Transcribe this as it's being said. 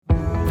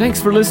Thanks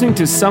for listening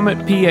to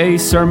Summit PA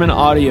Sermon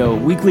Audio,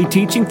 weekly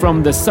teaching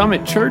from the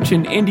Summit Church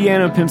in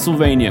Indiana,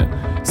 Pennsylvania.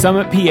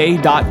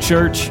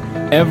 SummitPA.church,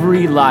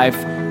 every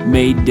life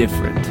made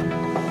different.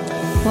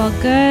 Well,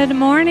 good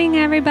morning,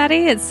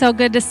 everybody. It's so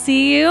good to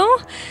see you.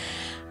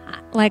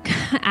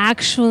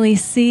 Actually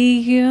see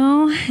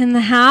you in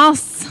the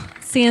house.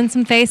 Seeing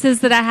some faces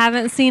that I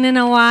haven't seen in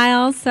a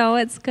while, so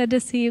it's good to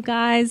see you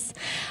guys.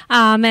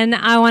 And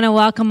I want to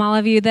welcome all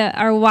of you that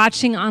are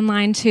watching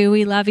online too.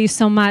 We love you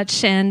so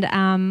much and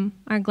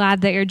are glad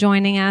that you're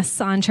joining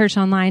us on Church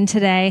Online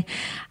today.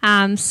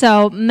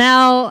 So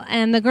Mel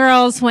and the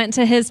girls went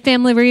to his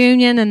family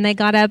reunion and they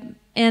got up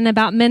in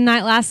about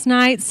midnight last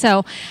night.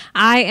 So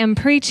I am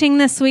preaching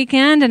this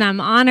weekend and I'm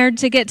honored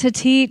to get to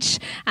teach.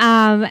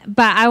 But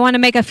I want to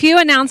make a few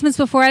announcements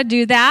before I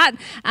do that.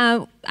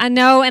 I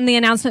know in the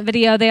announcement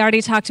video they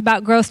already talked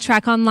about Growth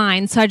Track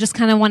Online, so I just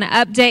kind of want to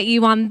update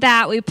you on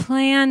that. We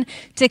plan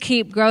to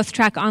keep Growth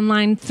Track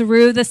Online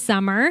through the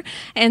summer,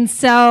 and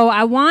so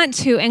I want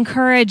to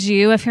encourage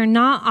you, if you're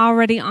not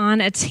already on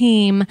a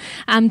team,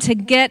 to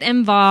get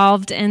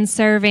involved in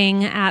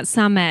serving at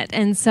Summit.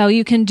 And so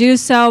you can do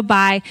so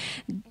by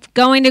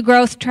going to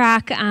Growth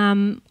Track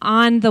on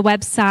the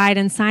website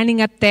and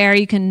signing up there.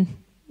 You can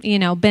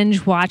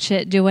binge watch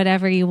it, do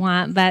whatever you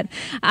want. But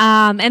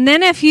and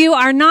then if you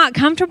are not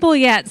comfortable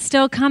yet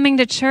still coming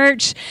to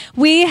church,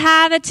 we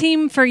have a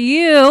team for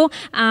you.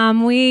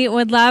 We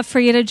would love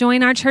for you to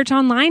join our Church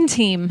Online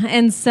team.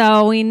 And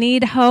so we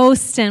need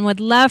hosts and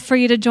would love for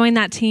you to join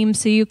that team,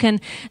 so you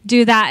can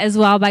do that as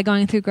well by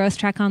going through Growth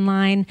Track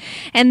Online.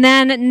 And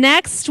then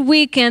next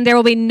weekend, there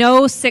will be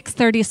no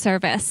 6:30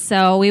 service.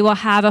 So we will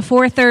have a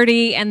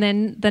 4:30 and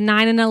then the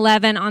 9 and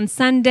 11 on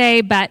Sunday,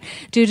 but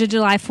due to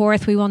July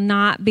 4th, we will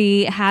not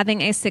be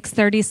having a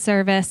 6:30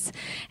 service.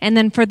 And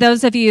then for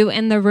those of you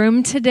in the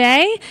room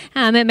today,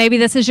 and maybe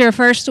this is your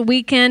first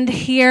weekend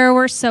here,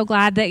 we're so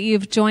glad that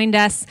you've joined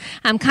us.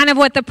 Kind of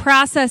what the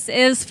process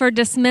is for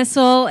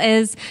dismissal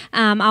is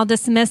I'll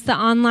dismiss the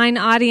online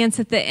audience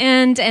at the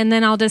end, and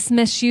then I'll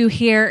dismiss you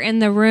here in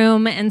the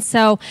room. And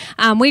so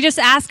we just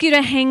ask you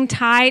to hang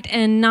tight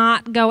and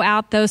not go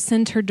out those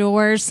center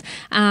doors,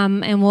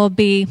 and we'll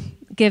be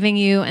giving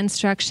you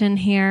instruction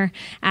here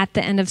at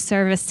the end of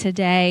service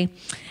today.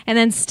 And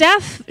then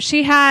Steph,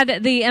 she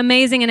had the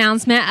amazing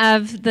announcement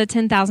of the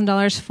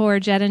 $10,000 for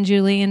Jed and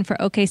Julie and for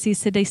OKC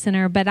City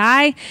Center. But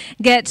I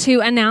get to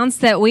announce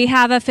that we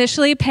have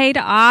officially paid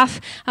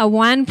off a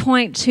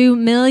 $1.2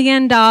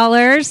 million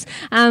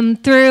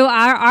through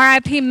our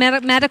RIP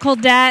medical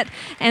debt.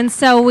 And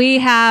so we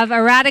have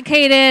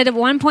eradicated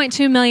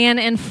 $1.2 million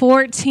in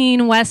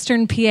 14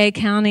 Western PA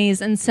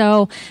counties. And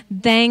so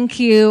thank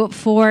you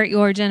for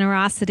your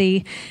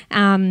generosity.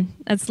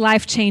 It's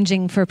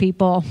life-changing for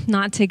people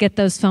not to get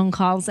those phone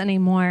calls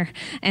anymore.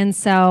 And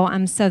so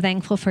I'm so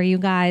thankful for you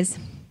guys.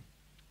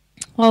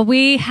 Well,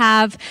 we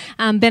have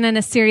been in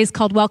a series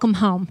called Welcome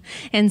Home.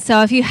 And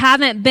so if you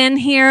haven't been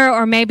here,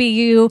 or maybe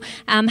you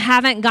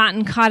haven't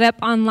gotten caught up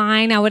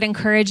online, I would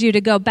encourage you to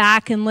go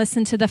back and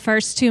listen to the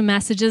first two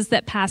messages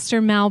that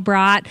Pastor Mel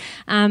brought.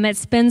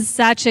 It's been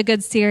such a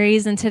good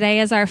series, and today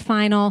is our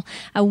final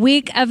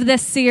week of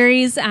this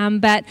series.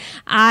 But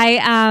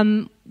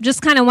I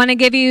just kind of want to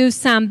give you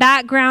some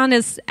background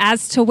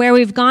as to where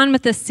we've gone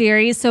with this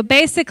series. So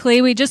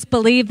basically, we just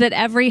believe that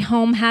every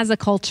home has a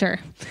culture.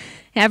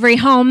 Every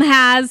home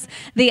has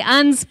the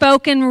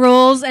unspoken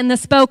rules and the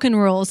spoken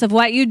rules of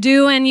what you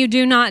do and you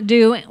do not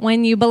do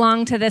when you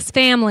belong to this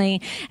family.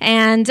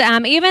 And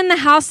even the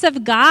house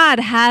of God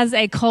has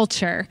a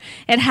culture.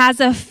 It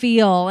has a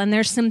feel, and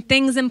there's some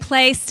things in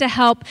place to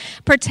help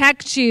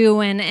protect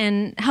you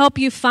and help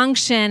you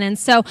function. And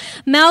so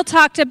Mel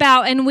talked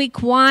about in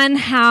week 1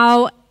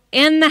 how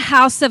in the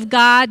house of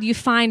God you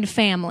find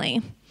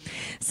family.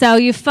 So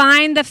you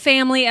find the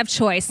family of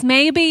choice.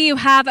 Maybe you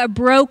have a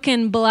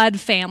broken blood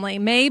family.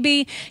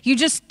 Maybe you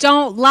just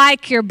don't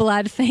like your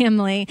blood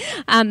family.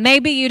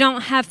 Maybe you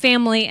don't have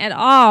family at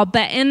all.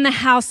 But in the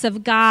house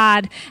of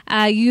God,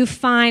 you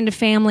find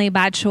family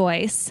by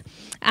choice.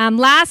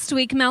 Last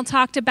week, Mel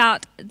talked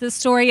about the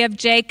story of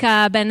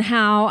Jacob and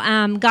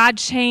how God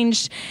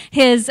changed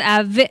his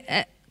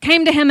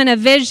came to him in a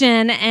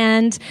vision,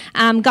 and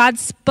God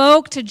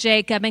spoke to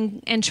Jacob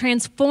and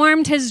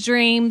transformed his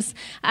dreams,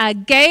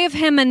 gave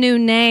him a new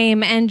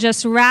name, and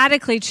just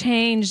radically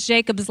changed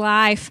Jacob's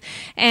life.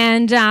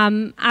 And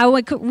I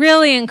would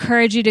really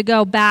encourage you to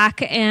go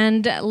back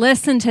and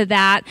listen to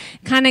that.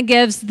 Kind of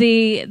gives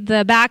the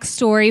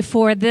backstory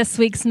for this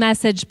week's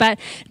message. But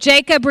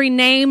Jacob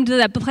renamed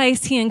the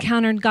place he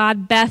encountered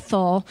God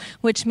Bethel,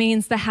 which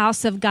means the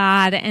house of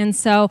God. And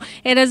so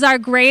it is our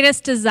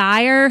greatest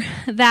desire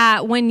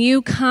that when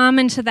you come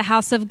into the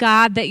house of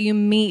God, that you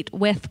meet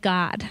with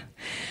God.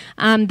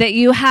 That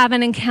you have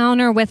an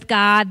encounter with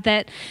God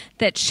that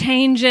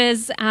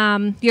changes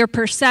your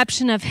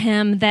perception of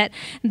Him, that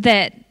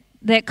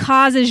that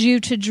causes you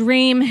to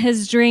dream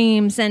his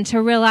dreams and to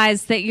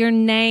realize that your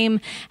name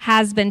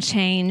has been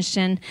changed.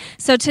 And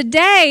so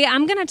today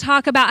I'm going to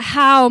talk about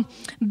how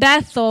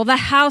Bethel, the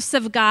house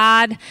of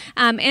God,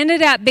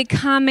 ended up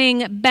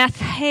becoming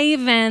Beth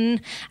Haven,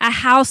 a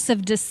house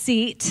of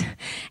deceit,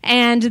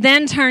 and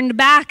then turned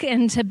back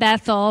into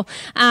Bethel.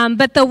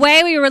 But the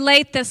way we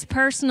relate this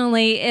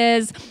personally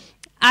is,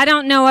 I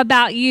don't know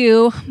about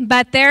you,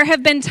 but there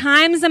have been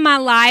times in my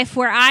life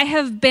where I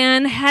have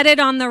been headed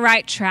on the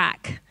right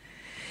track.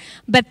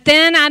 But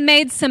then I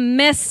made some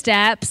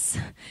missteps,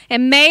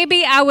 and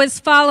maybe I was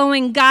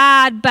following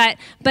God, but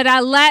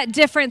I let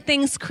different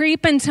things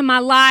creep into my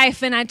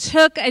life, and I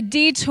took a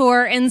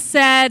detour and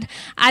said,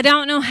 I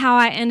don't know how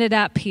I ended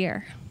up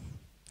here.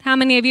 How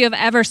many of you have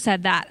ever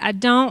said that? I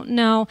don't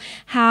know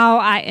how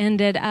I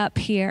ended up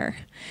here.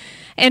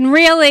 And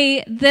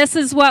really, this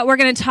is what we're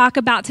going to talk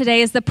about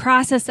today, is the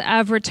process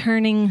of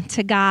returning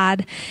to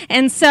God.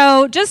 And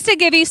so just to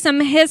give you some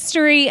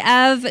history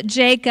of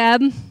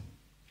Jacob,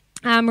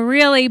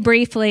 really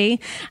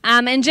briefly,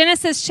 in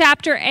Genesis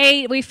chapter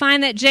 8, we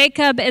find that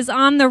Jacob is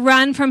on the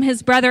run from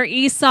his brother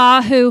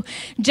Esau, who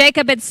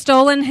Jacob had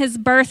stolen his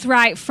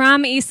birthright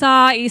from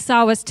Esau.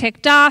 Esau was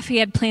ticked off. He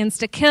had plans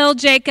to kill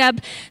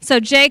Jacob. So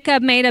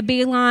Jacob made a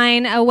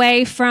beeline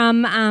away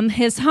from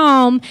his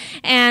home.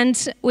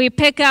 And we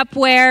pick up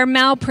where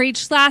Mel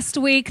preached last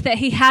week, that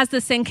he has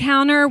this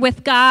encounter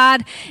with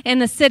God in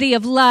the city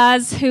of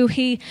Luz, who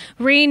he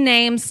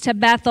renames to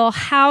Bethel,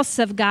 house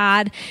of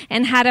God,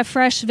 and had a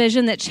fresh vision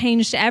that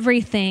changed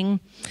everything.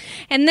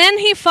 And then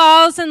he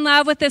falls in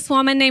love with this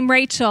woman named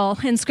Rachel.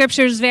 And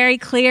Scripture is very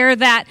clear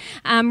that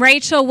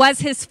Rachel was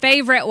his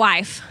favorite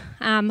wife.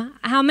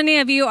 How many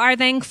of you are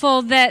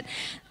thankful that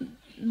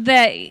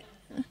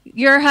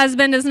your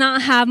husband does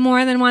not have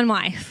more than one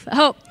wife?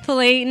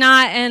 Hopefully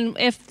not. And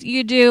if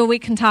you do, we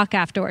can talk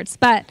afterwards.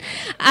 But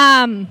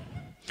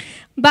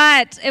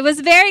it was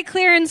very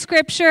clear in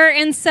Scripture,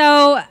 and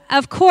so,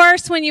 of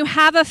course, when you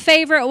have a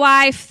favorite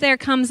wife, there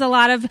comes a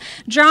lot of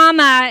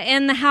drama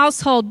in the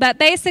household. But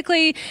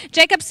basically,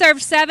 Jacob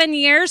served 7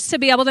 years to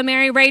be able to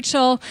marry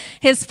Rachel.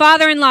 His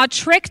father-in-law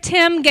tricked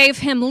him, gave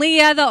him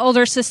Leah, the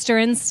older sister,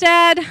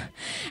 instead.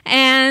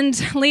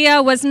 And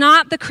Leah was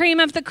not the cream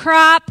of the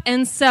crop,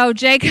 and so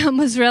Jacob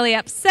was really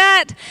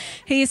upset.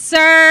 He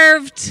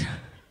served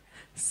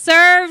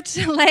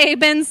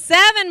Laban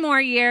 7 more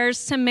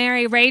years to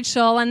marry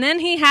Rachel, and then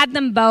he had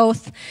them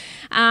both.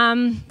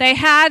 They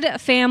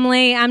had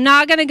family. I'm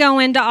not going to go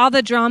into all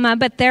the drama,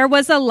 but there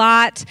was a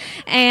lot.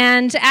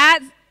 And at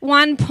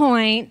one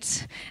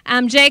point,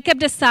 Jacob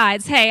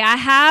decides, hey, I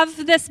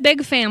have this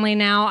big family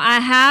now. I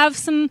have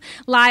some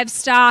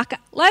livestock.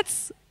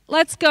 Let's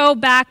go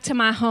back to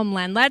my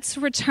homeland. Let's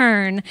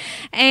return.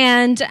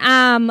 And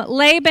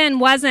Laban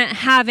wasn't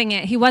having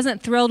it. He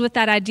wasn't thrilled with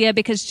that idea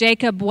because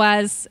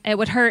it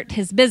would hurt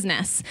his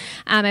business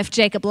if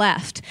Jacob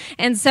left.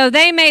 And so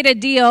they made a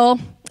deal,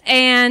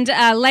 and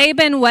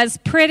Laban was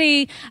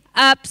pretty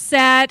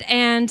upset.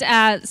 And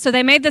so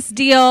they made this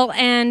deal,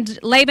 and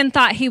Laban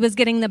thought he was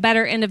getting the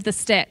better end of the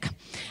stick.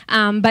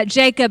 But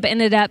Jacob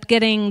ended up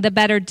getting the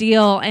better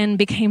deal and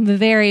became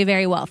very,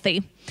 very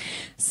wealthy.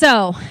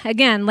 So,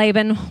 again,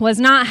 Laban was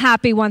not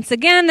happy once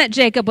again that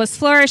Jacob was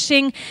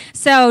flourishing.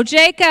 So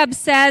Jacob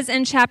says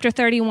in chapter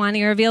 31,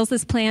 he reveals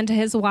this plan to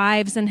his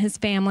wives and his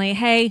family.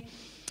 Hey,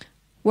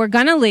 we're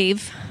going to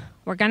leave.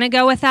 We're going to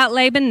go without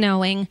Laban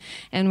knowing,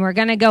 and we're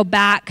going to go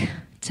back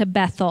to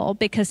Bethel,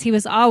 because he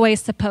was always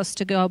supposed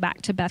to go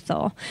back to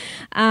Bethel.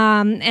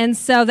 And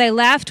so they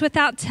left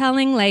without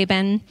telling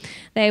Laban.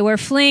 They were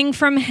fleeing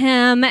from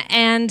him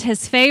and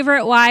his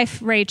favorite wife,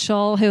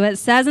 Rachel, who it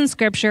says in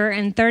Scripture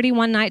in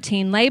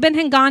 31:19, Laban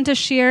had gone to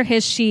shear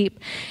his sheep,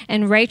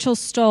 and Rachel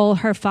stole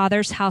her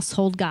father's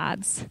household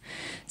gods.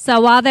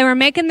 So while they were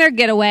making their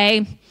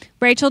getaway,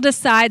 Rachel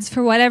decides,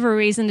 for whatever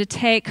reason, to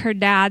take her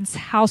dad's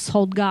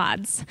household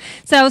gods.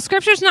 So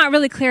Scripture's not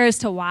really clear as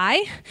to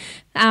why.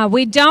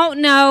 We don't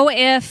know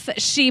if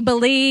she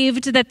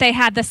believed that they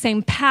had the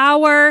same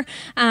power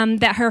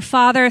that her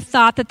father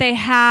thought that they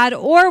had,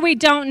 or we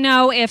don't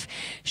know if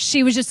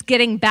she was just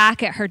getting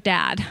back at her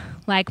dad.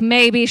 Like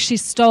maybe she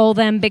stole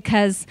them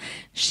because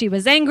she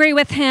was angry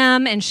with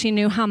him and she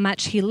knew how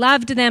much he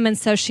loved them, and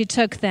so she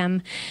took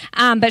them.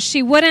 But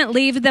she wouldn't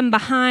leave them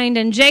behind,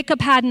 and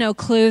Jacob had no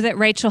clue that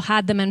Rachel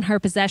had them in her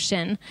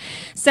possession.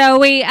 So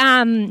we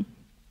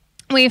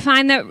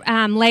find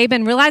that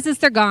Laban realizes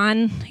they're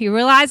gone. He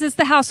realizes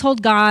the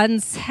household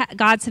gods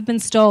have been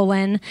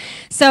stolen.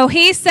 So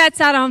he sets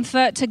out on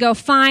foot to go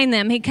find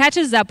them. He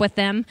catches up with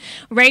them.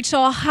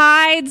 Rachel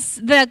hides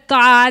the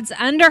gods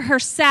under her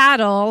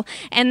saddle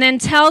and then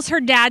tells her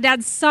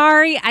dad,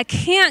 sorry, I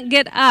can't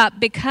get up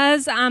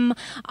because I'm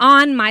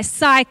on my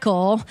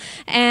cycle.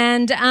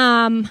 And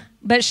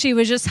but she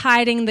was just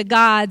hiding the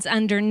gods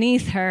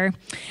underneath her.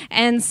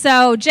 And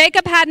so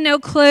Jacob had no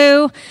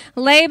clue.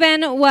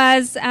 Laban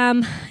was,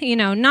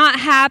 not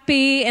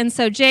happy. And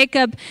so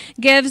Jacob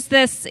gives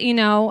this,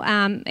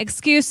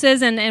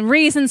 excuses and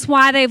reasons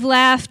why they've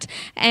left.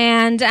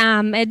 And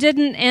it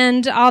didn't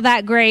end all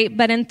that great.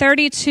 But in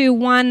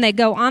 32:1, they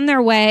go on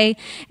their way.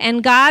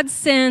 And God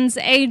sends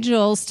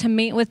angels to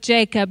meet with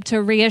Jacob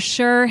to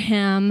reassure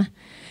him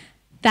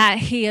that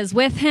he is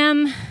with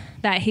him,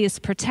 that he is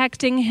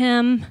protecting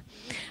him,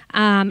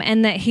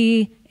 and that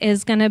he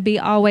is going to be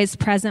always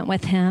present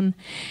with him.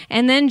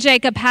 And then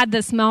Jacob had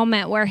this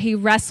moment where he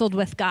wrestled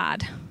with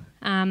God.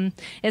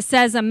 It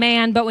says a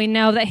man, but we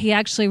know that he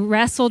actually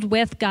wrestled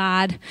with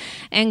God,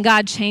 and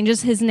God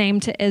changes his name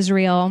to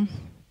Israel.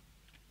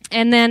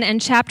 And then in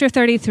chapter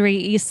 33,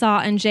 Esau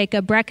and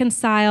Jacob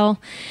reconcile.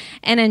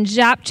 And in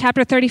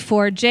chapter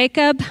 34,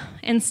 Jacob,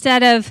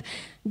 instead of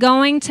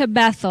going to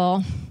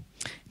Bethel,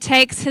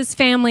 takes his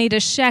family to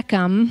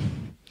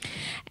Shechem,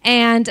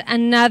 and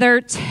another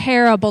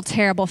terrible,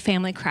 terrible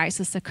family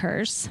crisis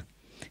occurs.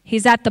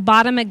 He's at the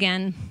bottom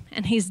again,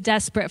 and he's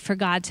desperate for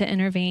God to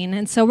intervene.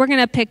 And so we're going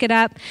to pick it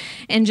up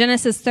in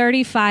Genesis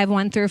 35,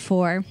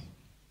 1-4.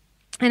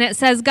 And it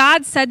says,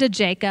 God said to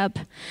Jacob,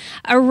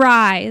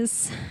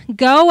 "Arise,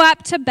 go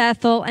up to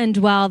Bethel and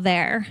dwell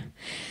there.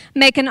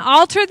 Make an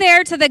altar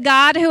there to the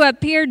God who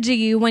appeared to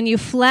you when you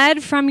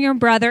fled from your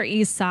brother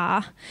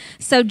Esau."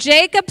 So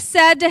Jacob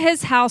said to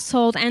his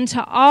household and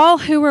to all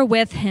who were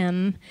with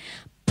him,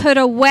 "Put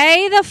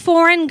away the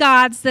foreign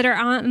gods that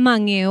are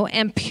among you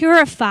and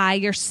purify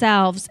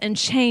yourselves and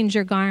change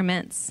your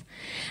garments.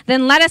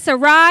 Then let us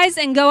arise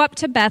and go up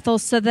to Bethel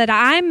so that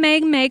I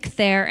may make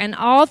there an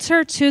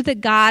altar to the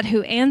God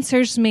who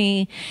answers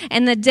me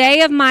in the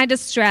day of my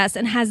distress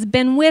and has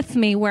been with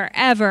me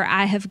wherever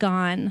I have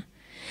gone."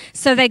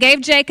 So they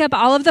gave Jacob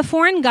all of the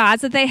foreign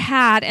gods that they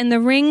had and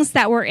the rings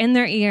that were in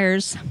their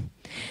ears.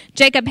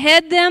 Jacob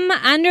hid them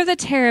under the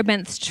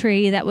terebinth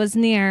tree that was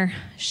near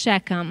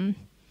Shechem.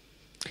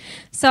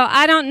 So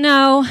I don't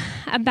know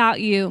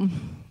about you,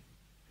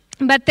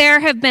 but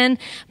there have been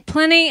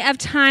plenty of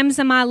times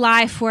in my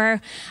life where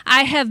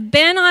I have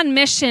been on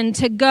mission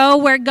to go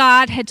where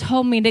God had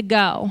told me to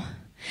go.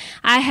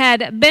 I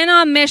had been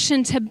on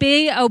mission to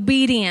be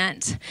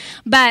obedient,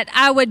 but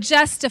I would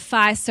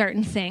justify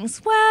certain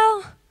things.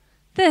 Well,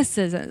 this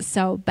isn't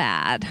so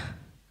bad,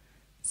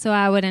 so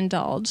I would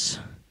indulge.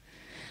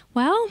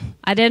 Well,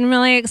 I didn't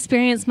really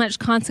experience much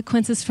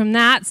consequences from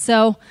that,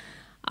 so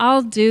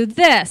I'll do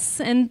this,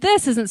 and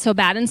this isn't so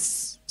bad. And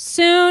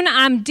soon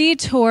I'm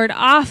detoured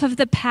off of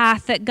the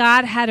path that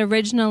God had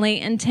originally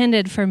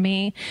intended for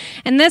me.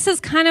 And this is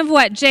kind of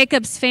what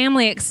Jacob's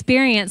family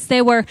experienced.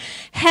 They were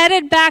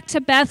headed back to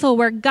Bethel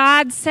where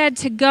God said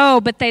to go,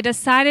 but they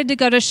decided to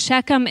go to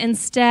Shechem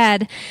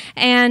instead.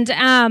 And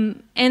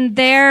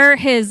there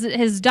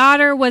his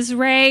daughter was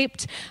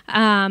raped.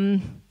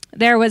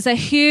 There was a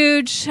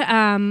huge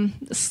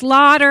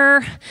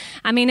slaughter.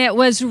 I mean, it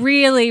was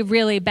really,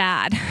 really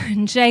bad.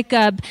 And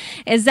Jacob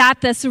is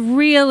at this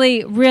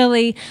really,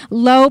 really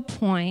low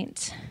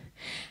point.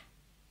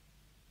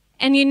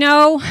 And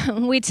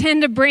we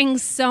tend to bring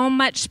so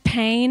much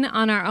pain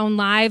on our own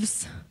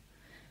lives.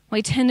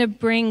 We tend to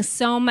bring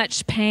so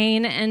much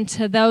pain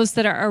into those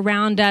that are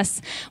around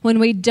us when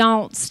we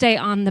don't stay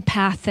on the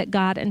path that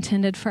God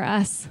intended for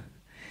us.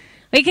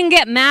 We can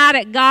get mad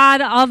at God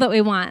all that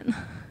we want.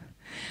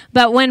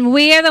 But when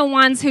we are the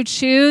ones who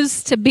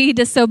choose to be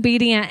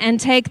disobedient and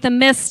take the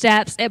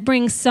missteps, it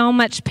brings so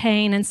much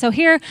pain. And so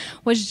here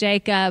was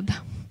Jacob.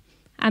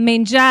 I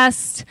mean,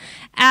 just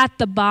at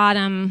the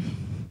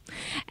bottom.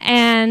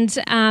 And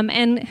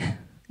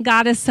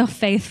God is so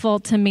faithful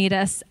to meet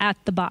us at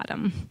the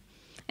bottom.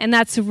 And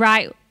that's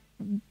right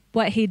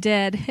what he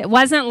did. It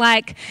wasn't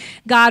like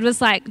God was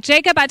like,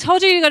 "Jacob, I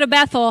told you to go to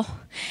Bethel,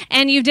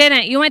 and you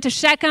didn't. You went to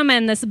Shechem,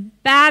 and this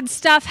bad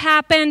stuff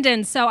happened,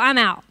 and so I'm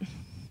out.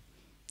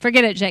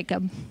 Forget it,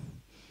 Jacob."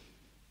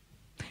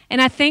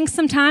 And I think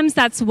sometimes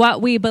that's what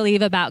we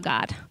believe about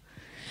God.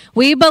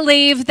 We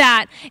believe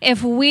that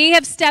if we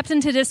have stepped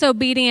into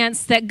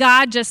disobedience, that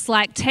God just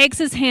takes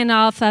his hand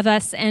off of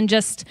us and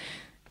just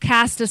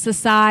casts us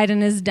aside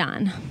and is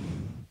done.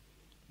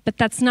 But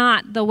that's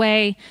not the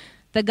way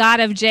the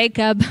God of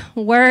Jacob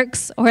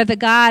works or the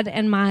God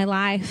in my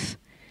life.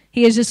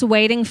 He is just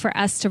waiting for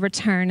us to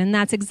return. And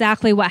that's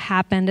exactly what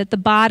happened. At the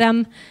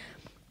bottom,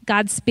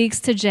 God speaks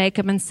to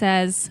Jacob and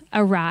says,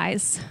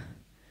 "Arise,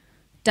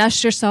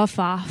 dust yourself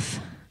off,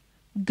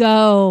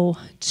 go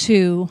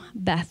to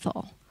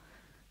Bethel."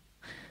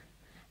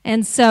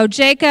 And so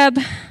Jacob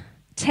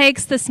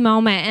takes this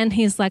moment and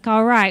he's like,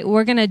 "All right,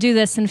 we're going to do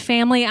this. And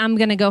family, I'm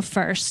going to go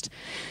first.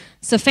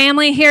 So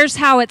family, here's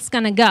how it's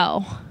going to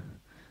go.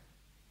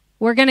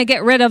 We're going to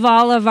get rid of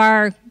all of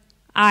our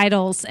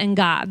idols and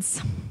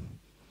gods.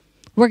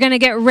 We're going to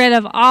get rid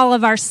of all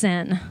of our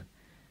sin.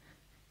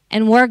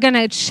 And we're going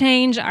to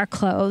change our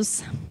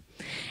clothes."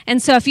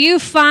 And so if you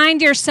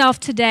find yourself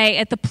today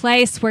at the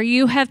place where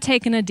you have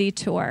taken a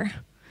detour,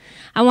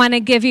 I want to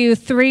give you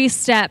 3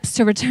 steps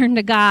to return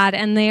to God,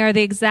 and they are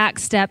the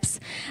exact steps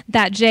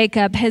that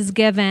Jacob has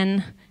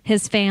given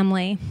his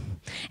family.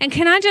 And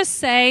can I just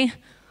say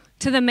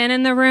to the men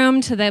in the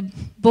room, to the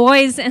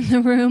boys in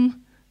the room,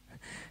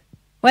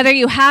 whether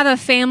you have a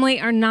family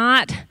or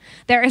not,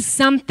 there is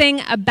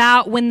something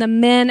about when the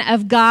men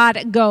of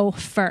God go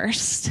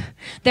first.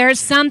 There is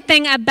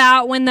something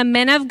about when the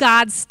men of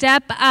God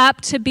step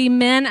up to be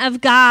men of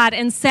God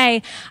and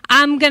say,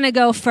 I'm going to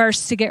go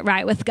first to get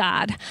right with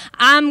God.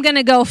 I'm going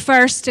to go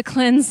first to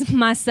cleanse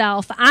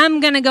myself.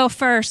 I'm going to go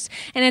first.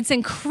 And it's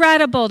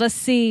incredible to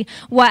see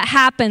what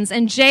happens.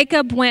 And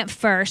Jacob went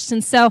first.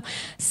 And so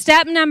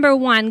step number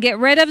 1, get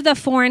rid of the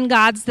foreign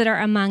gods that are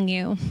among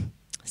you.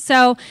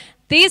 So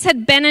these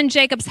had been in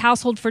Jacob's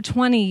household for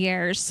 20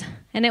 years,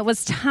 and it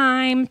was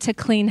time to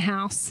clean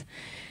house.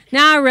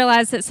 Now I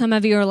realize that some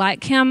of you are like,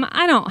 Kim,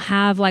 I don't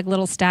have like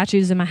little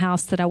statues in my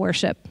house that I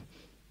worship.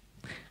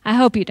 I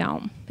hope you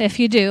don't. If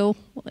you do,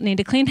 we need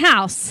to clean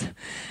house.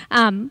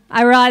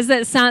 I realize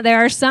that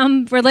there are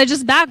some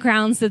religious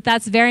backgrounds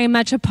that's very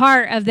much a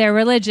part of their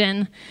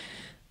religion.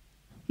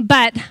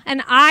 But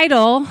an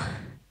idol,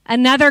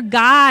 another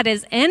god,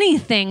 is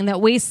anything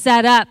that we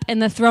set up in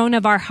the throne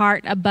of our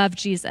heart above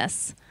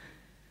Jesus.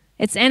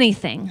 It's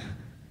anything.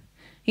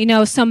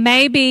 So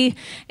maybe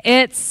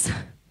it's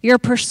your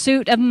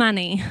pursuit of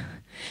money.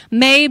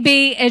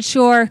 Maybe it's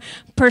your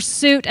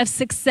pursuit of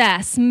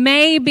success.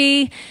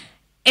 Maybe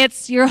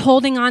it's you're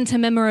holding on to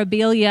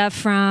memorabilia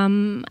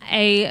from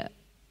a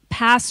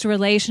past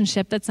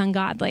relationship that's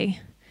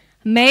ungodly.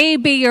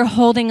 Maybe you're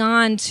holding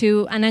on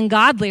to an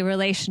ungodly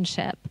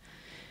relationship.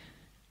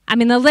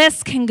 The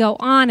list can go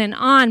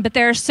on, but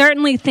there are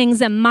certainly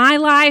things in my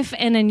life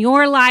and in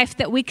your life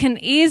that we can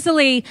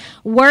easily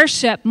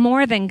worship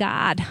more than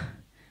God,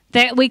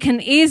 that we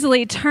can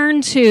easily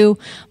turn to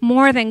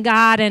more than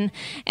God.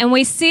 And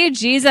we see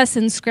Jesus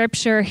in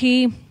Scripture.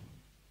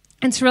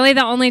 It's really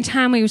the only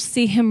time we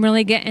see him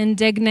really get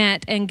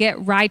indignant and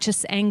get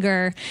righteous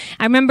anger.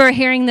 I remember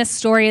hearing this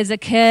story as a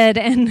kid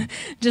and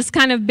just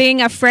kind of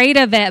being afraid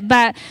of it,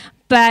 but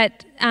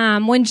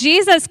when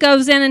Jesus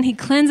goes in and he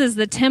cleanses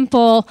the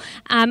temple,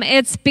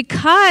 it's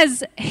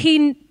because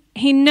he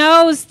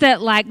knows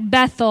that, like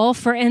Bethel,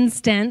 for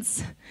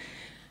instance,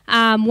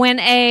 when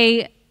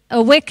a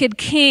wicked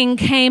king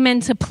came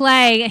into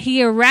play,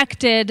 he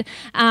erected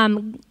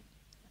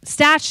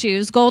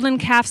statues, golden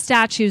calf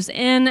statues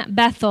in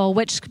Bethel,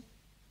 which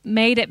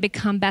made it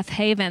become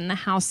Bethaven, the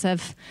house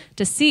of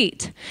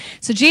deceit.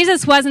 So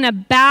Jesus wasn't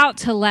about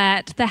to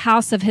let the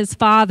house of his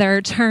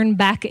father turn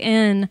back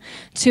in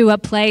to a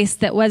place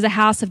that was a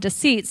house of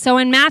deceit. So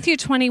in Matthew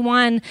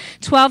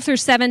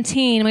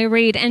 21:12-17, we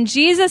read, "And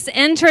Jesus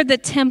entered the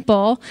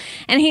temple,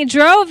 and he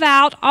drove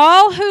out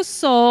all who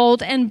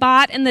sold and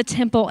bought in the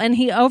temple, and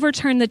he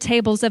overturned the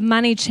tables of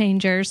money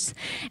changers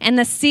and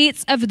the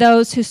seats of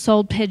those who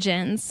sold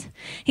pigeons.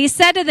 He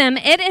said to them,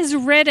 'It is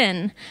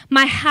written,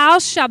 my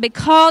house shall be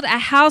called a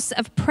house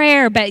of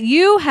prayer, but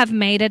you have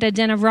made it a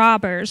den of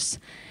robbers.'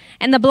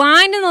 And the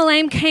blind and the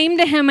lame came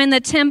to him in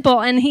the temple,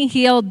 and he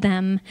healed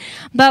them.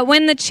 But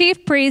when the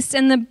chief priests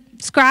and the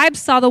scribes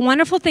saw the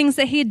wonderful things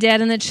that he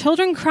did, and the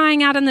children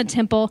crying out in the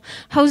temple,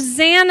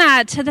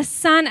 'Hosanna to the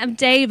Son of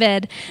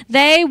David,'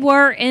 they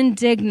were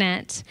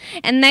indignant.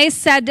 And they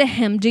said to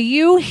him, 'Do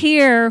you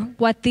hear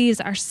what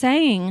these are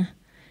saying?'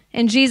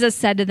 And Jesus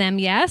said to them,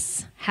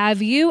 'Yes.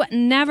 Have you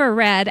never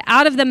read,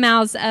 out of the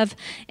mouths of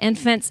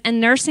infants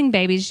and nursing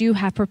babies you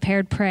have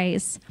prepared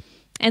praise?'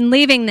 And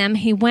leaving them,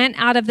 he went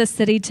out of the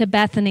city to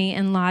Bethany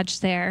and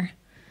lodged there."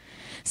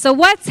 So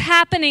what's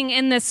happening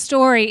in this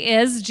story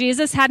is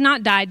Jesus had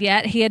not died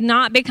yet. He had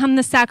not become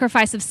the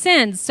sacrifice of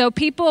sins. So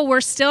people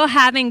were still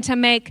having to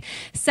make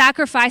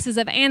sacrifices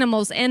of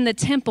animals in the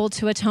temple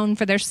to atone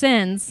for their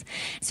sins.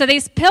 So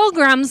these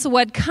pilgrims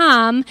would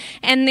come,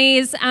 and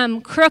these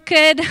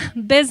crooked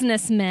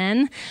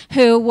businessmen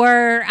who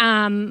were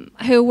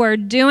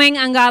doing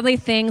ungodly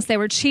things, they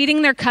were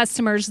cheating their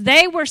customers.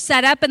 They were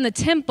set up in the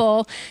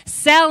temple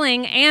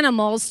selling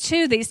animals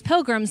to these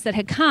pilgrims that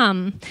had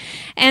come.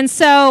 And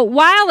so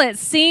while it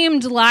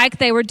seemed like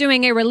they were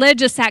doing a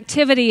religious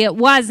activity, it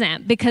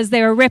wasn't, because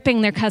they were ripping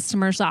their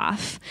customers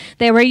off.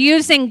 They were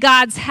using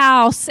God's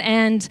house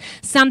and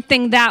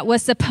something that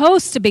was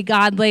supposed to be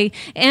godly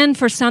and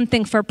for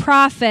something for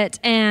profit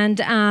and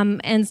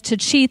to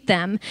cheat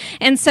them.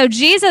 And so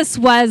Jesus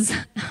was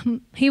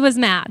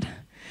mad.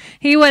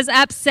 He was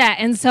upset,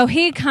 and so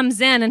he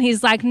comes in and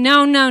he's like,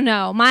 no,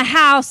 my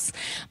house,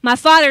 my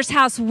Father's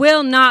house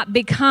will not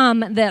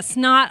become this,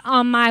 not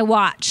on my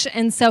watch.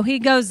 And so he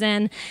goes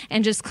in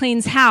and just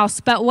cleans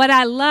house. But what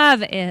I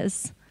love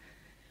is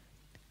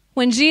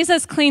when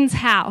Jesus cleans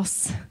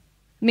house,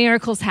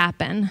 miracles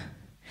happen.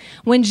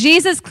 When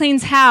Jesus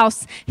cleans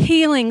house,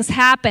 healings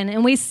happen.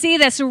 And we see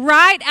this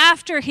right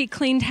after he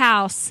cleaned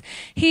house.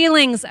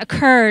 Healings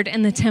occurred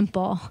in the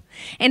temple.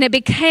 And it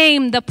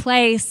became the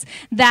place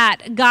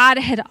that God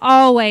had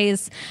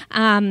always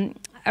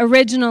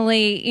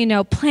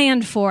originally,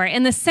 planned for.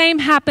 And the same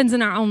happens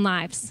in our own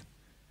lives.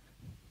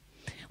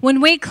 when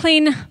we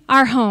clean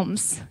our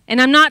homes,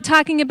 and I'm not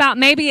talking about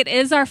maybe it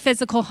is our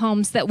physical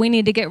homes that we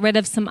need to get rid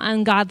of some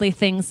ungodly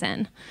things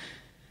in.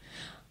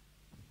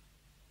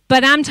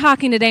 But I'm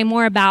talking today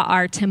more about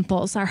our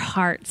temples, our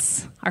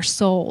hearts, our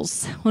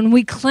souls. When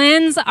we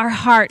cleanse our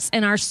hearts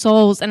and our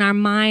souls and our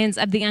minds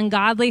of the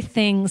ungodly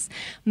things,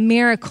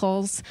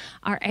 miracles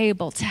are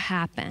able to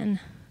happen.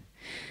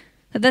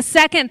 The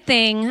second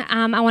thing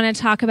I want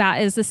to talk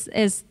about is this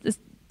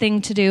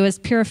thing to do is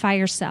purify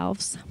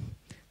yourselves.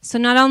 So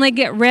not only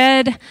get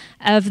rid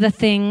of the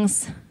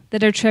things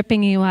that are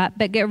tripping you up,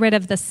 but get rid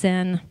of the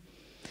sin.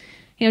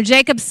 You know,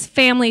 Jacob's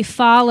family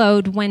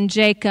followed when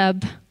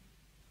Jacob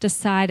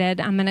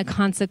decided, I'm going to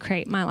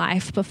consecrate my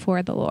life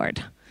before the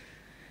Lord.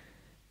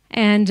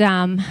 And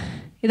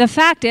the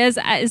fact is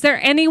there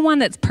anyone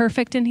that's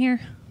perfect in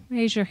here?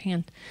 Raise your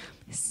hand.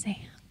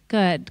 Say,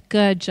 good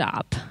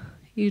job.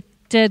 You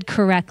did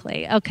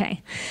correctly.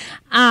 Okay.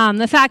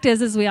 The fact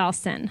is we all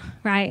sin,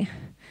 right?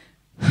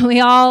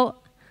 We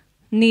all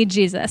need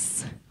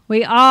Jesus.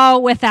 We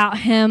all, without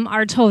him,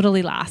 are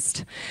totally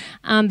lost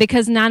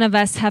because none of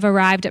us have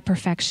arrived at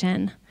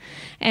perfection.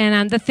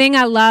 And the thing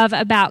I love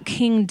about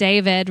King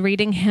David,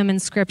 reading him in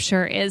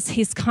Scripture, is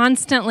he's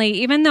constantly,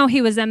 even though he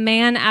was a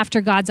man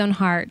after God's own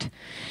heart,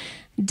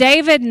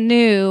 David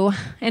knew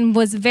and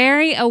was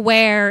very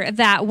aware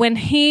that when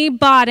he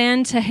bought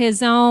into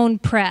his own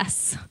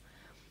press,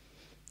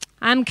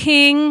 I'm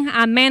king,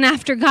 I'm man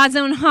after God's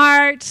own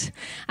heart,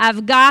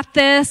 I've got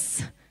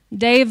this,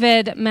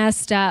 David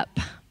messed up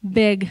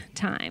big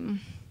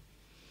time.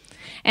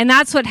 And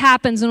that's what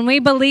happens when we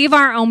believe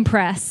our own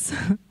press.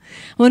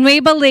 When we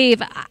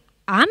believe,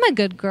 I'm a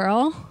good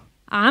girl,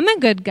 I'm a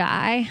good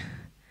guy,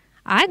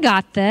 I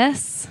got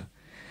this.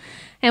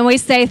 And we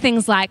say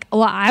things like,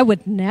 well, I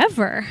would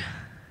never.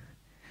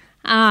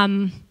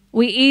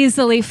 We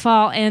easily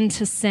fall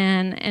into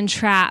sin and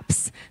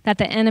traps that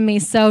the enemy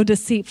so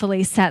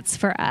deceitfully sets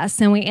for us,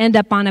 and we end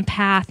up on a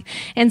path.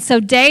 And so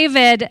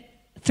David,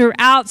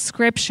 throughout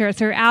Scripture,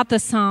 throughout the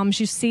Psalms,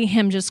 you see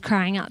him just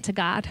crying out to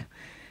God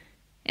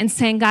and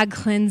saying, God,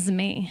 cleanse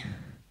me.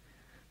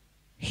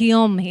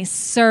 Heal me,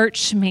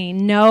 search me,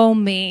 know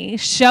me,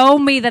 show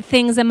me the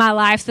things in my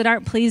life that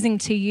aren't pleasing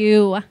to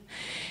you.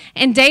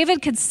 And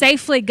David could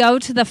safely go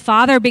to the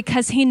Father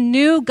because he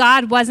knew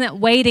God wasn't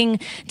waiting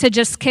to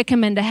just kick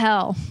him into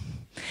hell.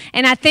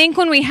 And I think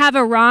when we have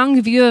a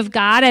wrong view of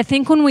God, I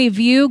think when we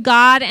view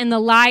God in the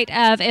light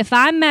of, if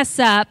I mess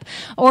up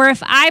or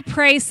if I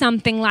pray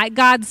something like,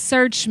 God,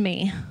 search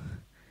me,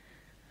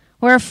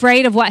 we're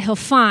afraid of what he'll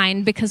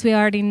find because we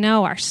already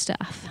know our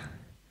stuff.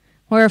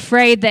 We're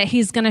afraid that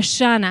he's going to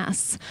shun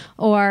us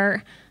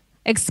or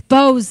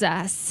expose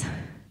us.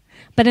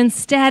 But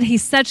instead,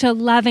 he's such a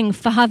loving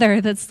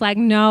Father that's like,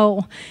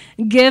 no,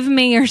 give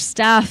me your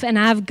stuff, and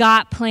I've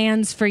got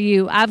plans for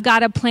you. I've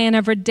got a plan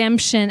of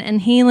redemption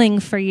and healing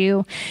for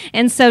you.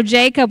 And so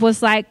Jacob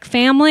was like,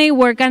 family,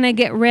 we're going to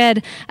get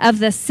rid of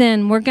the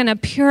sin. We're going to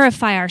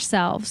purify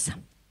ourselves.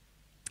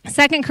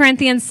 2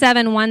 Corinthians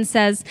 7:1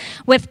 says,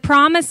 with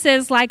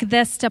promises like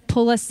this to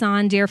pull us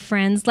on, dear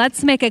friends,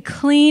 let's make a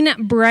clean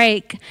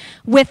break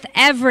with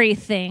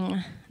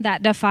everything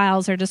that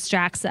defiles or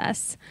distracts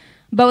us,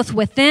 both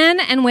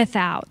within and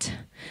without.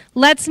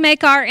 Let's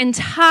make our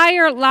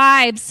entire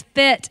lives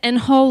fit and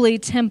holy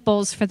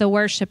temples for the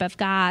worship of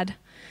God.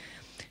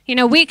 You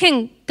know,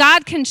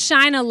 God can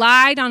shine a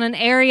light on an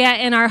area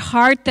in our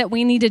heart that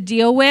we need to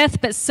deal with,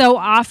 but so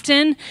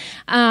often,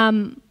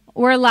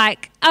 we're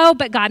like, oh,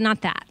 but God,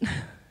 not that.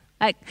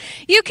 Like,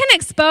 you can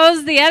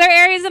expose the other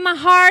areas of my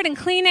heart and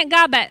clean it,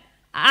 God, but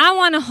I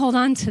want to hold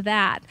on to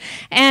that.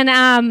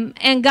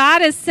 And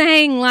God is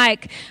saying,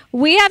 like,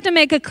 we have to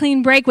make a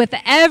clean break with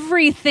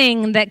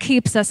everything that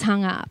keeps us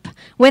hung up,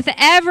 with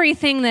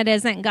everything that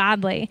isn't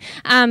godly.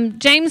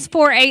 James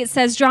 4:8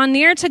 says, draw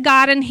near to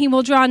God and he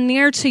will draw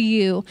near to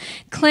you.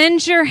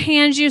 Cleanse your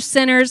hands, you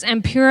sinners,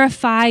 and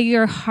purify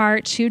your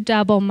hearts, you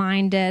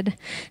double-minded.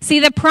 See,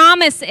 the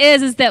promise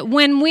is that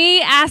when we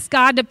ask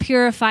God to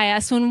purify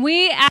us, when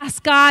we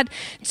ask God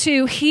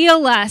to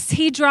heal us,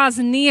 he draws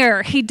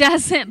near. He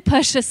doesn't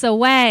push us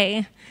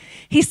away.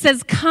 He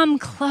says, come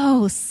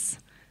close.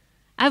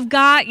 I've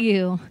got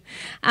you.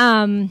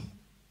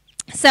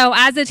 So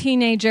as a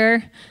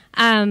teenager,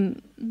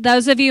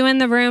 those of you in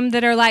the room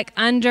that are like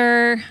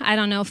under,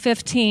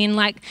 15,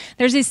 like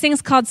there's these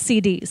things called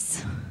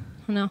CDs. I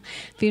don't know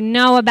if you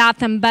know about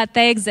them, but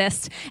they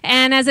exist.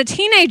 And as a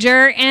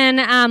teenager in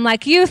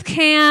like youth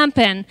camp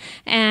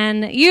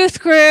and youth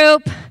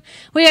group,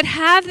 we would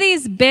have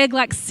these big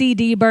like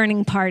CD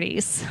burning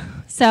parties.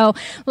 So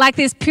like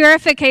these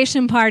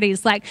purification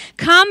parties, like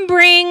come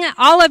bring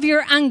all of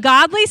your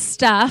ungodly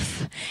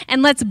stuff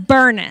and let's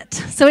burn it.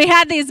 So we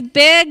had these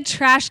big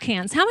trash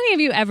cans. How many of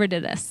you ever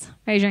did this?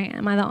 Raise your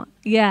hand.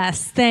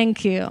 Yes,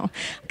 thank you.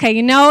 Okay,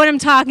 you know what I'm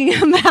talking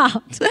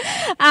about.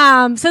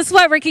 So this is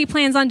what Ricky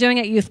plans on doing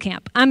at youth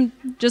camp. I'm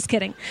just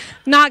kidding.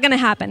 Not going to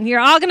happen. You're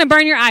all going to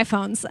burn your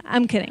iPhones.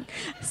 I'm kidding.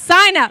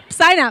 Sign up.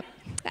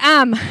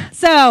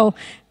 So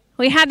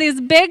we had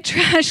these big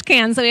trash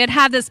cans. So we'd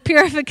have this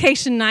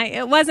purification night.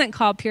 It wasn't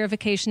called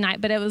purification night,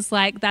 but it was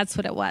like, that's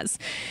what it was.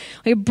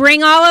 We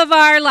bring all of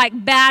our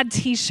like bad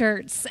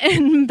t-shirts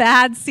and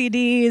bad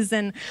CDs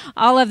and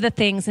all of the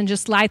things and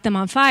just light them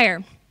on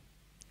fire.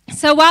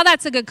 So while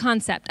that's a good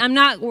concept,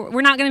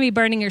 we're not going to be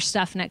burning your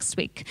stuff next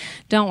week.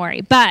 Don't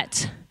worry.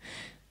 But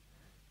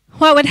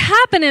what would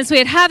happen is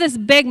we'd have this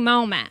big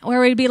moment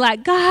where we'd be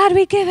like, God,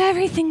 we give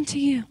everything to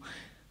you.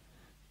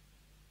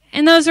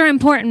 And those are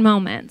important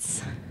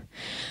moments.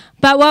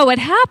 But what would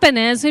happen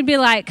is we'd be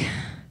like,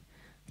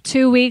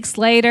 2 weeks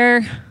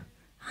later,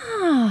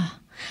 I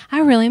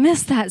really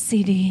miss that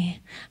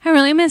CD. I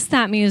really miss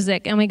that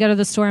music. And we go to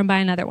the store and buy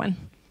another one.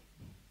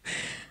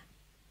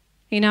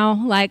 You know,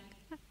 like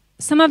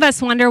some of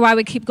us wonder why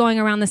we keep going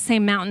around the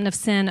same mountain of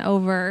sin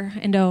over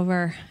and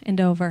over and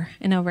over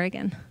and over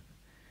again.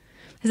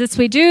 Because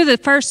we do the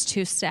first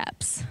 2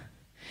 steps,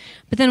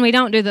 but then we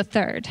don't do the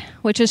third,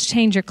 which is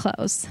change your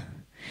clothes.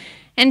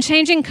 And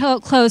changing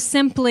clothes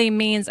simply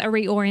means a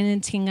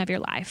reorienting of your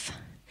life.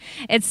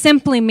 It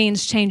simply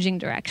means changing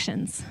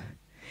directions.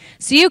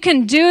 So you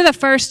can do the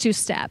first 2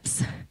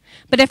 steps,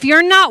 but if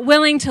you're not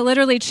willing to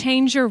literally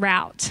change your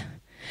route,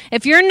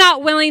 if you're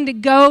not willing to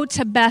go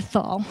to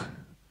Bethel,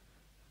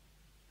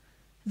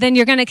 then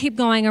you're going to keep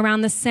going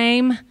around the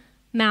same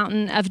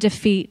mountain of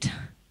defeat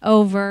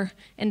over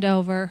and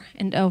over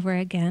and over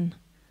again.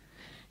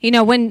 You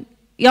know, when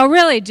y'all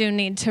really do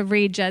need to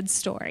read Jed's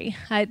story.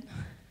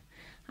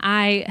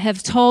 I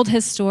have told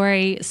his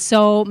story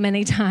so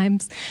many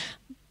times.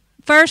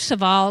 First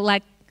of all,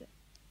 like,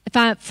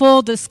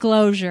 full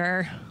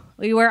disclosure,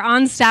 we were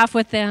on staff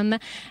with them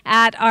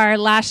at our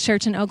last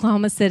church in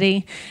Oklahoma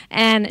City,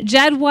 and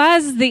Jed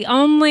was the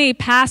only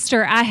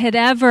pastor I had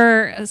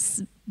ever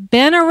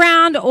been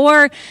around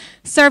or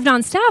served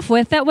on staff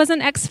with that was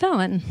an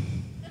ex-felon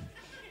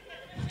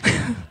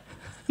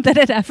that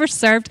had ever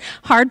served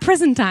hard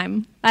prison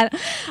time.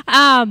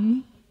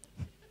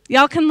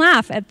 Y'all can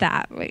laugh at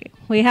that.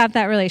 We have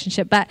that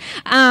relationship. But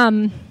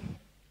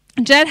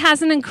Jed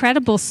has an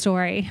incredible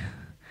story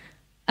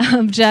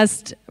of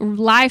just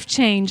life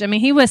change. I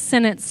mean, he was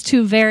sentenced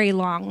to very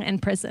long in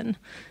prison,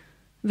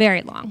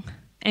 very long.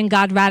 And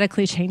God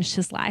radically changed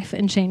his life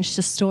and changed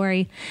his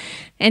story.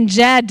 And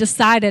Jed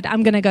decided,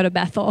 I'm going to go to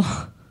Bethel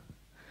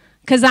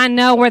because I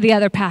know where the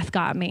other path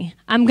got me.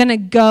 I'm going to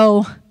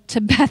go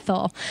to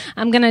Bethel.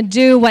 I'm going to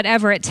do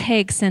whatever it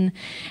takes. And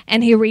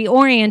he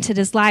reoriented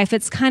his life.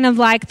 It's kind of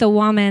like the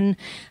woman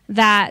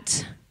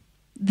that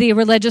the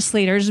religious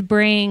leaders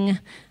bring.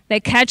 They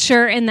catch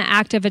her in the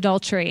act of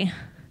adultery.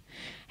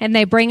 And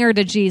they bring her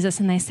to Jesus.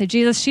 And they say,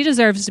 Jesus, she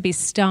deserves to be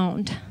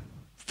stoned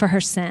for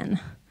her sin.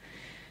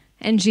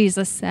 And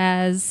Jesus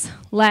says,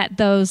 let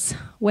those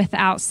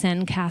without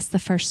sin cast the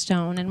first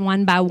stone. And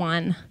one by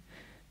one,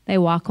 they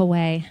walk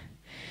away.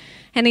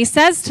 And he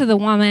says to the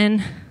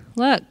woman,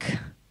 look,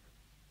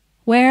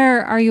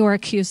 where are your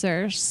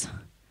accusers?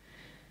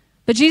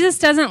 But Jesus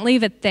doesn't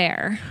leave it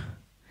there.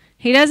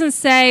 He doesn't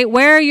say,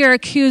 where are your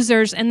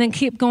accusers, and then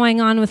keep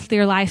going on with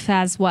your life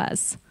as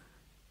was.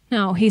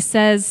 No, he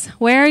says,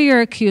 where are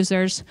your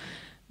accusers?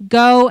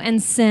 Go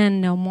and sin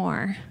no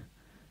more.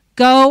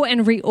 Go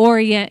and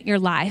reorient your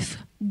life.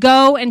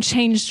 Go and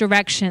change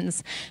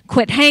directions.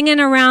 Quit hanging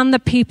around the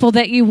people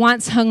that you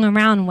once hung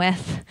around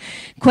with.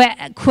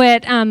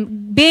 Quit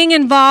being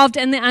involved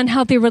in the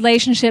unhealthy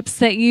relationships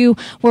that you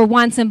were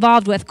once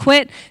involved with.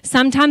 Quit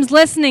sometimes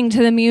listening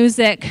to the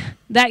music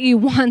that you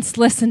once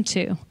listened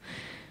to.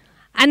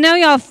 I know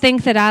y'all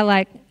think that I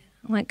like,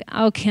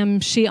 oh, Kim,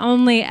 she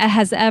only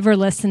has ever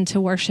listened to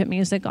worship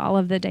music all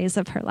of the days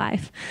of her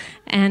life.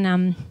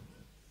 And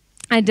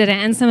I didn't.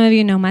 And some of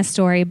you know my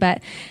story,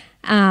 but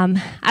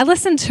I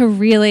listen to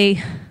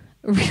really,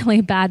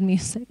 really bad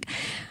music.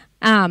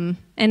 And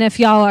if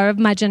y'all are of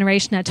my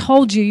generation, I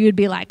told you, you'd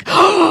be like,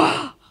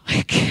 oh,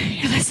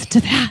 you listen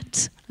to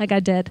that. Like I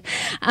did.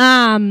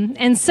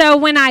 And so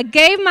when I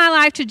gave my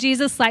life to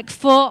Jesus, like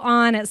full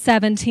on at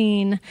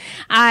 17,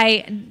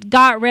 I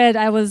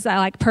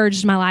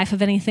purged my life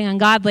of anything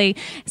ungodly.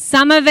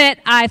 Some of it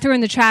I threw in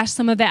the trash.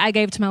 Some of it I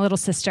gave to my little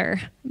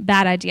sister.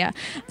 Bad idea.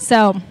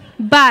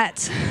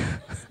 But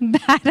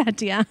bad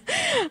idea.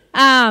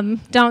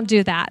 Don't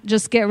do that.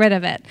 Just get rid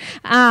of it.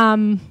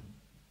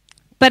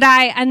 But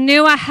I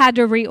knew I had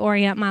to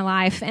reorient my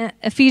life.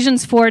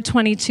 Ephesians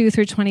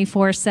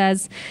 4:22-24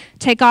 says,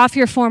 take off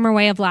your former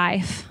way of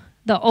life,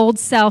 the old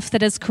self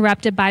that is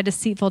corrupted by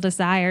deceitful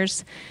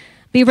desires.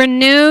 Be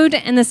renewed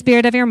in the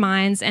spirit of your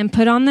minds and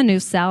put on the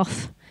new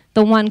self,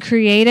 the one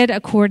created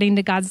according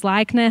to God's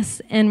likeness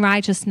in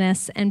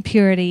righteousness and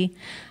purity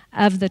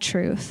of the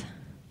truth.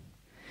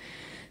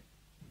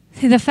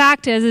 See, the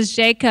fact is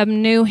Jacob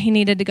knew he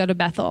needed to go to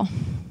Bethel.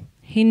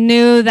 He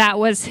knew that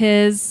was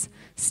his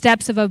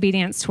steps of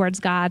obedience towards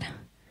God,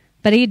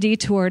 but he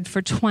detoured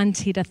for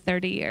 20 to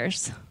 30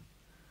 years.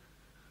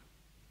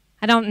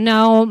 I don't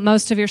know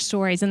most of your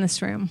stories in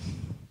this room.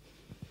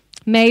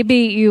 Maybe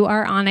you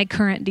are on a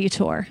current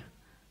detour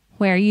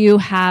where you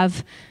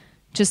have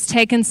just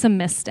taken some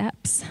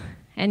missteps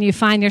and you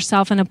find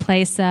yourself in a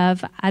place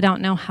of, I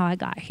don't know how I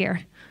got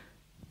here.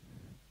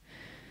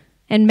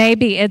 And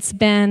maybe it's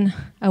been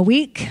a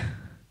week,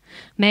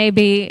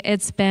 maybe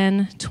it's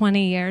been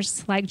 20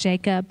 years like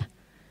Jacob.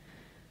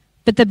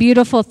 But the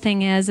beautiful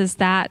thing is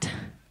that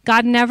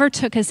God never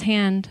took his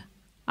hand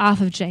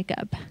off of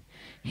Jacob.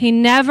 He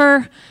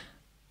never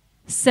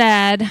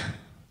said,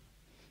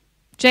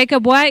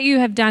 Jacob, what you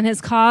have done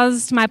has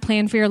caused my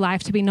plan for your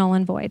life to be null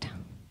and void.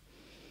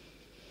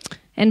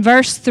 In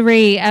verse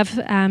 3 of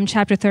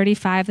chapter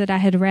 35 that I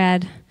had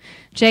read,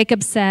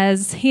 Jacob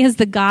says, he is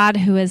the God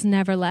who has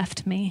never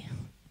left me.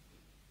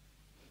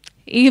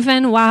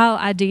 Even while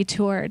I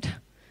detoured,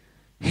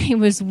 he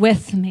was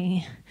with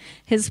me.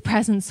 His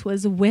presence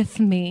was with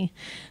me.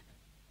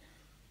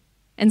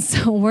 And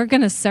so we're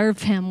going to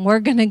serve him. We're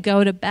going to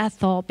go to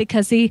Bethel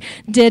because he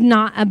did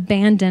not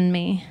abandon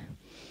me.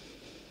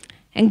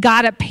 And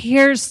God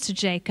appears to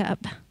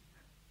Jacob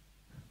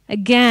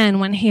again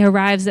when he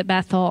arrives at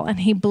Bethel, and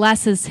he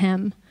blesses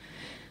him.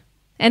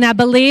 And I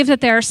believe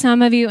that there are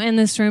some of you in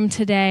this room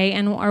today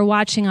and are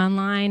watching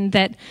online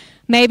that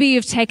maybe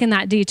you've taken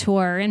that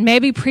detour, and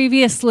maybe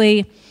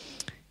previously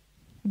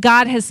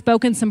God has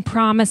spoken some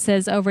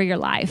promises over your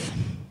life.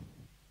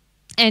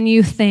 And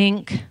you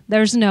think,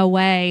 there's no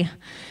way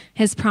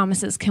his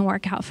promises can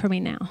work out for me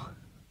now.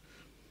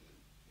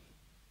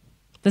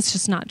 That's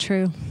just not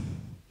true.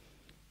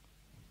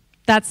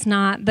 That's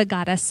not the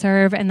God I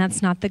serve, and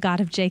that's not the God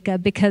of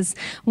Jacob, because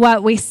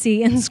what we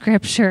see in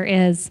Scripture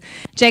is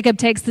Jacob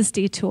takes this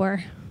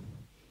detour.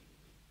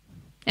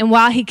 And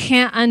while he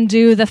can't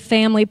undo the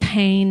family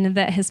pain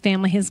that his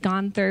family has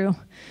gone through,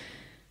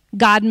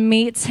 God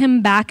meets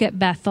him back at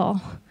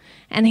Bethel.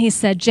 And he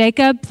said,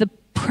 Jacob, the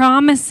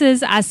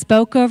promises I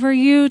spoke over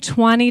you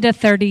 20 to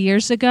 30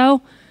 years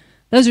ago,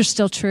 those are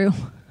still true.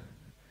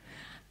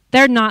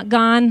 They're not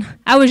gone.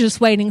 I was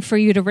just waiting for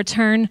you to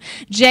return.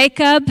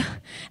 Jacob,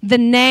 the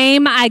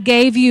name I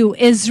gave you,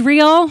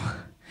 Israel,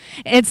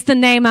 it's the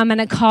name I'm going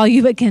to call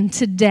you again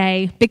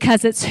today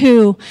because it's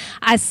who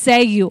I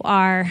say you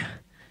are.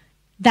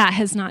 That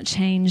has not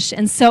changed.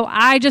 And so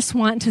I just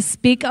want to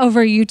speak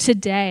over you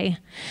today.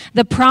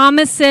 The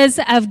promises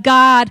of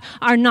God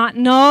are not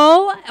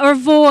null or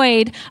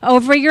void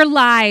over your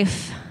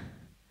life,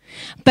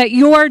 but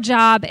your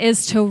job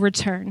is to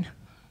return.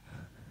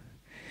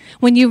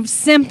 When you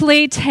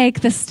simply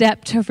take the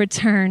step to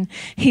return,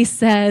 he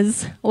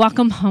says,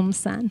 welcome home,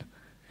 son.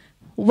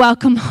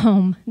 Welcome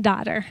home,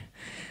 daughter.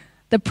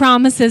 The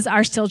promises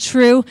are still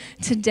true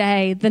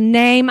today. The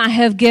name I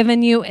have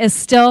given you is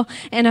still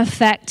in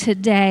effect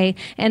today,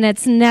 and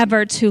it's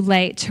never too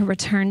late to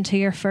return to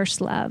your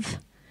first love.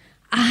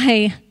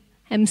 I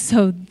am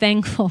so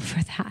thankful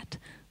for that.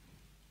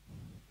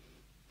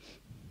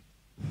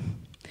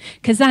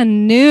 Because I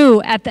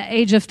knew at the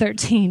age of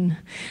 13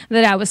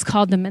 that I was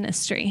called to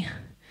ministry,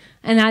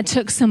 and I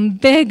took some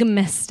big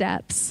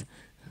missteps.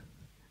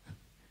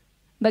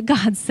 But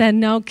God said,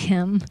 no,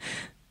 Kim.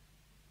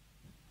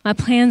 My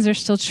plans are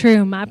still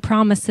true. My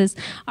promises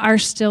are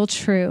still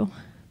true.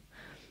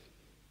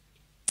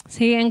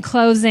 See, in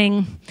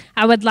closing,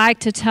 I would like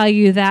to tell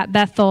you that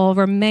Bethel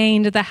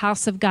remained the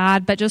house of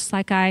God, but just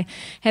like I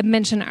had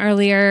mentioned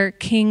earlier,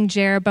 King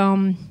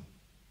Jeroboam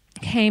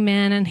came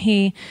in and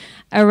he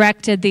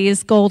erected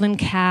these golden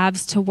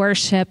calves to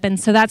worship. And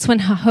so that's when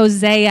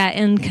Hosea,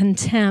 in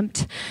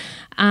contempt,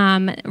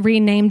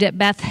 renamed it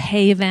Beth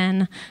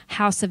Haven,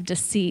 house of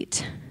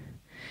deceit.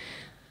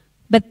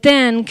 But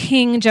then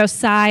King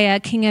Josiah,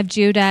 king of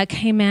Judah,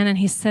 came in and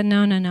he said,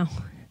 no.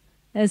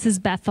 This is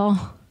Bethel,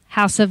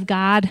 house of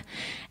God.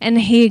 And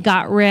he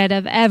got rid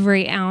of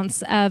every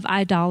ounce of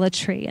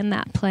idolatry in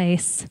that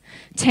place,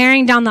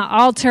 tearing down the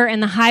altar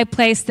and the high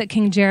place that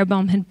King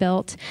Jeroboam had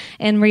built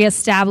and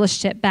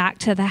reestablished it back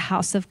to the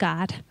house of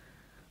God.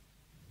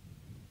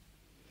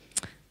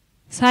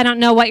 So I don't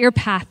know what your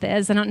path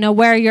is. I don't know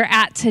where you're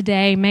at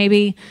today.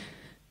 Maybe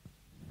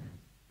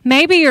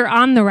you're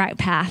on the right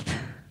path.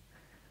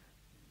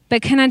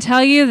 But can I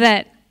tell you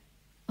that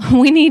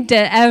we need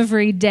to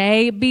every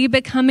day be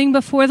becoming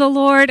before the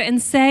Lord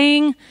and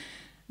saying,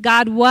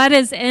 God, what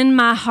is in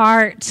my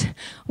heart?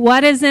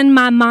 What is in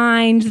my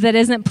mind that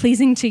isn't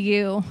pleasing to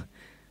you?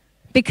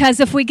 Because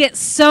if we get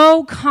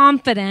so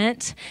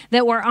confident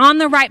that we're on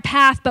the right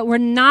path, but we're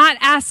not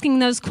asking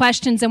those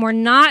questions and we're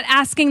not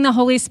asking the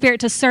Holy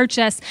Spirit to search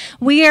us,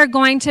 we are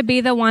going to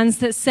be the ones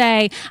that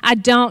say, I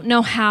don't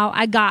know how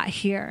I got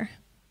here.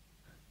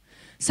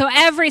 So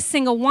every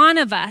single one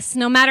of us,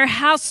 no matter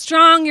how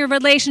strong your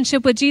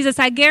relationship with Jesus,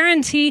 I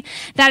guarantee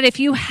that if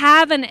you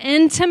have an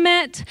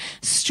intimate,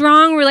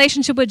 strong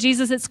relationship with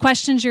Jesus, it's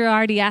questions you're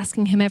already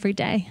asking him every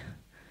day.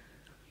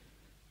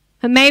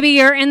 But maybe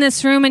you're in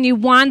this room and you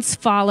once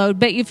followed,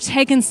 but you've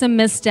taken some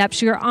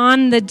missteps. You're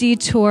on the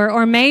detour,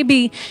 or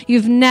maybe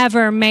you've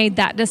never made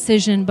that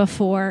decision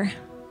before.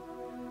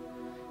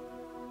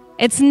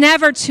 It's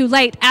never too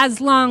late as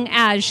long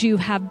as you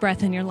have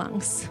breath in your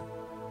lungs.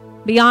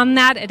 Beyond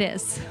that, it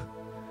is.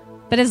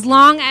 But as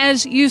long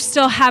as you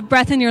still have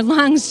breath in your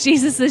lungs,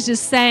 Jesus is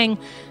just saying,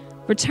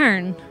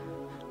 return,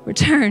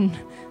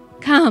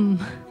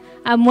 come.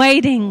 I'm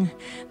waiting.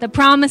 The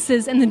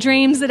promises and the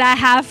dreams that I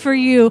have for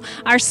you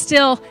are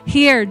still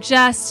here.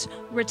 Just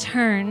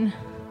return.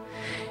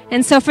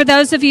 And so for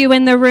those of you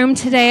in the room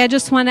today, I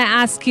just want to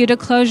ask you to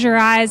close your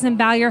eyes and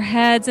bow your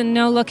heads and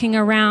no looking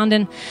around.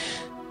 And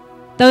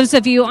those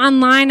of you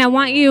online, I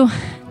want you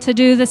to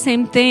do the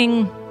same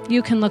thing.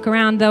 You can look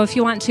around, though, if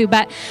you want to.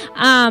 But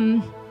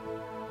I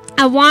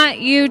want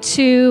you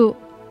to,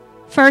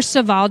 first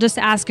of all, just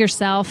ask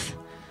yourself,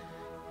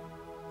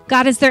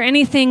 God, is there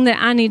anything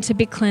that I need to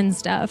be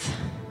cleansed of?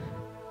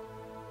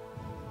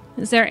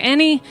 Is there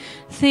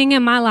anything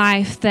in my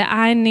life that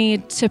I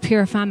need to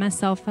purify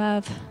myself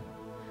of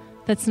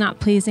that's not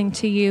pleasing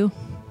to you?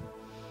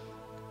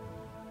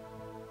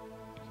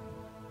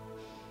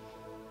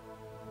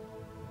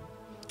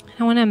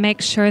 I want to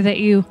make sure that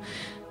you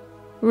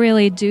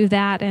really do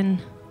that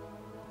and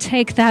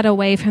take that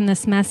away from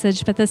this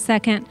message. But the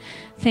second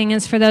thing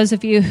is for those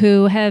of you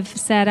who have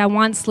said, I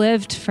once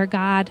lived for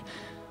God,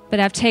 but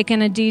I've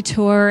taken a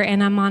detour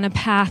and I'm on a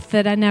path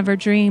that I never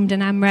dreamed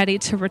and I'm ready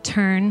to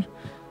return.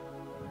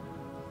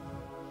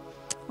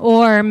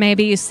 Or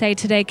maybe you say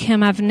today,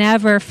 Kim, I've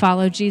never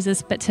followed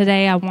Jesus, but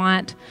today I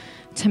want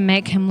to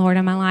make him Lord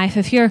of my life.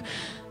 If you're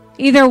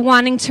either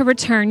wanting to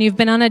return, you've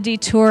been on a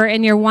detour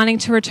and you're wanting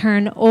to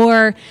return,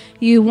 or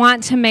you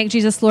want to make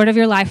Jesus Lord of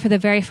your life for the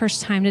very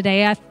first time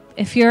today,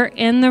 if you're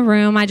in the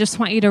room, I just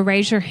want you to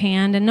raise your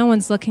hand and no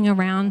one's looking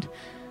around,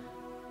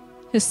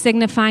 just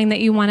signifying that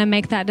you want to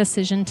make that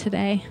decision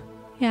today.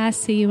 Yeah, I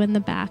see you in the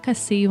back. I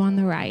see you on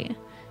the right.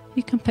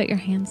 You can put your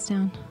hands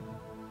down.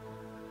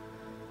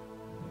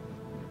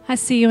 I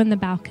see you in the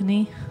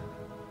balcony.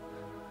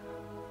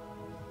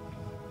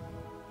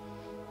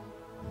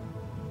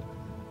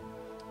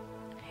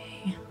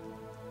 Okay.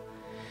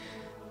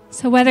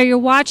 So whether you're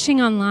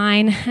watching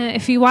online,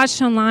 if you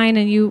watched online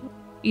and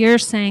you're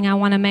saying, I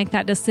want to make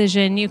that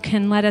decision, you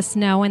can let us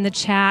know in the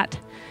chat.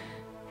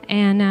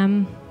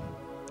 And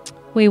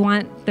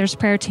there's a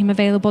prayer team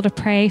available to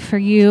pray for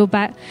you.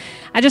 But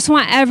I just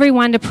want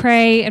everyone to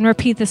pray and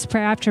repeat this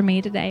prayer after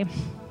me today.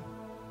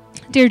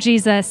 Dear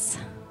Jesus,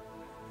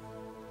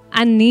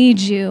 I need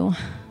you.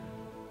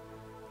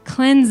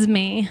 Cleanse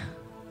me.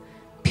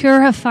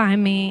 Purify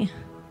me.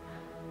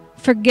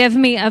 Forgive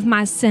me of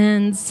my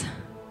sins.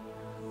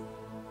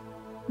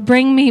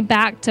 Bring me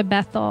back to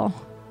Bethel.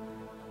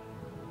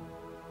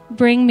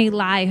 Bring me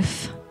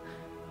life.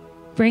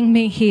 Bring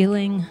me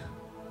healing.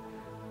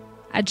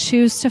 I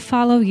choose to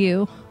follow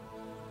you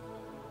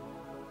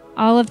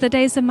all of the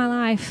days of my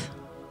life.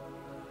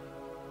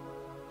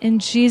 In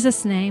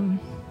Jesus' name,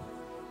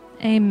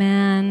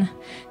 amen.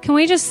 Can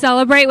we just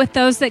celebrate with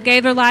those that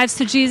gave their lives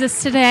to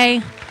Jesus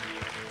today?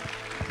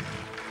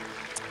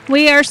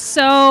 We are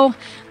so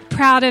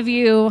proud of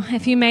you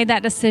if you made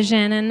that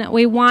decision, and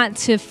we want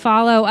to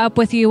follow up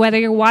with you, whether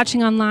you're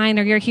watching online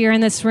or you're here in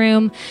this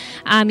room.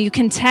 You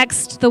can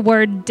text the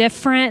word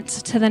different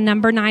to the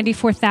number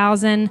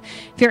 94,000.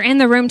 If you're in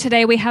the room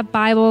today, we have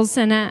Bibles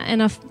and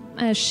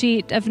a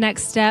sheet of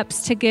next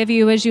steps to give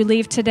you as you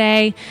leave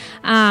today.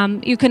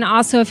 You can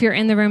also, if you're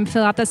in the room,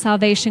 fill out the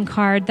salvation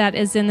card that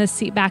is in the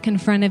seat back in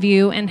front of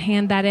you and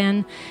hand that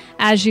in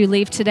as you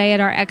leave today at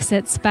our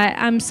exits. But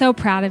I'm so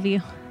proud of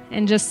you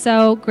and just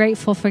so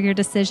grateful for your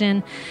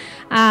decision.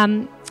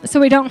 So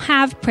we don't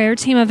have prayer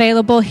team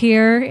available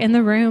here in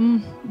the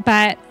room,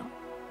 but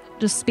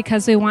just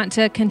because we want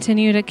to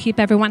continue to keep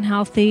everyone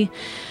healthy.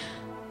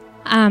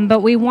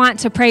 But we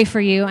want to pray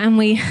for you, and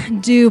we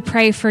do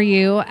pray for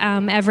you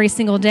every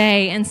single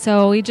day. And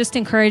so we just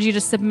encourage you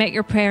to submit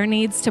your prayer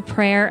needs to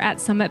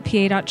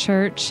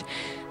prayer@summitpa.church.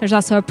 There's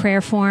also a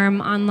prayer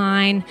form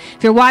online.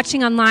 If you're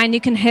watching online,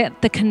 you can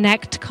hit the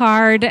Connect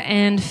card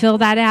and fill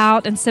that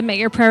out and submit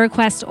your prayer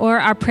request, or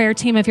our prayer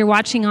team. If you're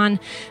watching on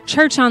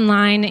church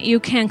online,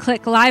 you can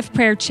click live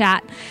prayer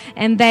chat,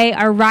 and they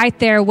are right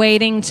there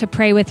waiting to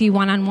pray with you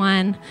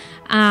one-on-one.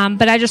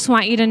 But I just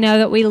want you to know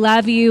that we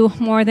love you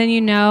more than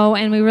you know,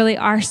 and we really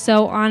are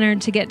so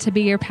honored to get to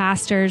be your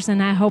pastors,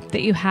 and I hope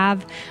that you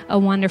have a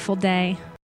wonderful day.